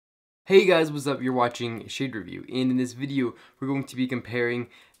Hey guys, what's up? You're watching Shade Review, and in this video we're going to be comparing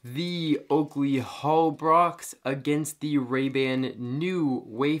the Oakley Holbrooks against the Ray-Ban new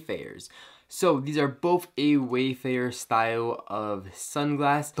Wayfarers. So these are both a Wayfarer style of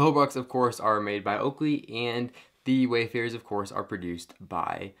sunglass. The Holbrooks of course are made by Oakley, and the Wayfarers of course are produced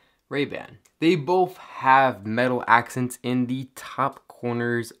by Ray-Ban. They both have metal accents in the top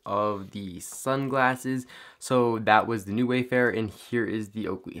corners of the sunglasses. So that was the new Wayfarer, and here is the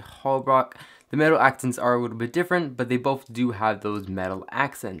Oakley Holbrook. The metal accents are a little bit different, but they both do have those metal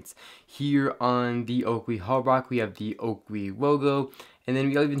accents. Here on the Oakley Holbrook, we have the Oakley logo, and then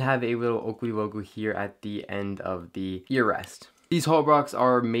we even have a little Oakley logo here at the end of the ear rest. These Holbrooks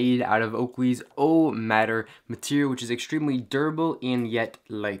are made out of Oakley's O-Matter material, which is extremely durable and yet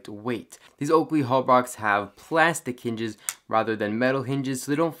lightweight. These Oakley Holbrooks have plastic hinges rather than metal hinges,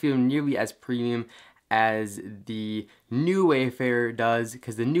 so they don't feel nearly as premium as the new Wayfarer does,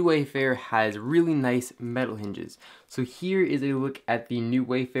 because the new Wayfarer has really nice metal hinges. So here is a look at the new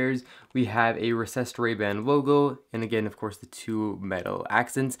Wayfarers. We have a recessed Ray-Ban logo, and again, of course, the two metal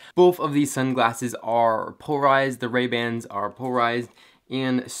accents. Both of these sunglasses are polarized. The Ray-Bans are polarized,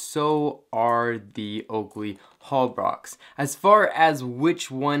 and so are the Oakley Holbrooks. As far as which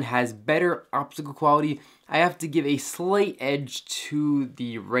one has better optical quality, I have to give a slight edge to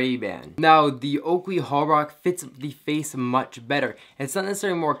the Ray-Ban. Now, the Oakley Holbrook fits the face much better. It's not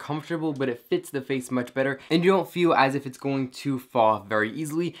necessarily more comfortable, but it fits the face much better, and you don't feel as if it's going to fall off very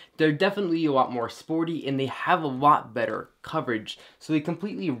easily. They're definitely a lot more sporty, and they have a lot better coverage, so they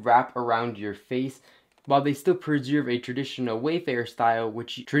completely wrap around your face, while they still preserve a traditional Wayfarer style,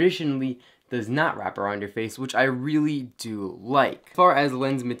 which traditionally does not wrap around your face, which I really do like. As far as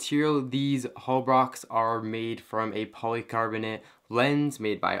lens material, these Holbrooks are made from a polycarbonate lens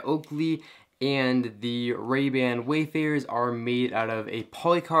made by Oakley, and the Ray-Ban Wayfarers are made out of a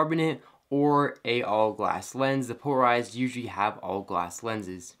polycarbonate or a all glass lens. The polarized usually have all glass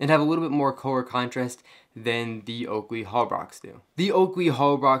lenses and have a little bit more color contrast than the Oakley Holbrooks do. The Oakley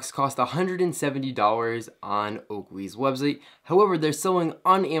Holbrooks cost $170 on Oakley's website. However, they're selling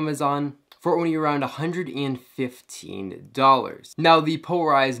on Amazon for only around $115. Now, the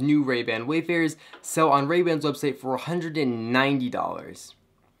polarized new Ray-Ban Wayfarers sell on Ray-Ban's website for $190.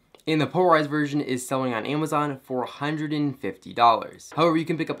 And the polarized version is selling on Amazon for $150. However, you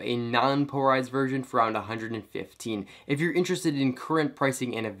can pick up a non-polarized version for around $115. If you're interested in current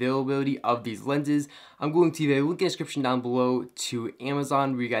pricing and availability of these lenses, I'm going to leave a link in the description down below to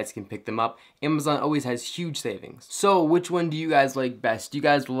Amazon where you guys can pick them up. Amazon always has huge savings. So which one do you guys like best? Do you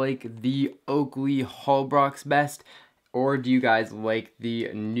guys like the Oakley Holbrooks best? Or do you guys like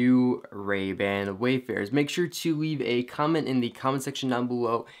the new Ray-Ban Wayfarers? Make sure to leave a comment in the comment section down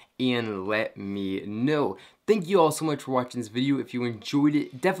below and let me know. Thank you all so much for watching this video. If you enjoyed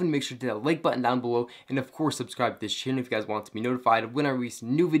it, definitely make sure to hit that like button down below. And of course, subscribe to this channel if you guys want to be notified when I release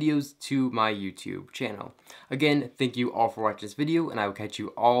new videos to my YouTube channel. Again, thank you all for watching this video, and I will catch you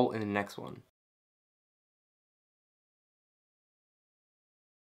all in the next one.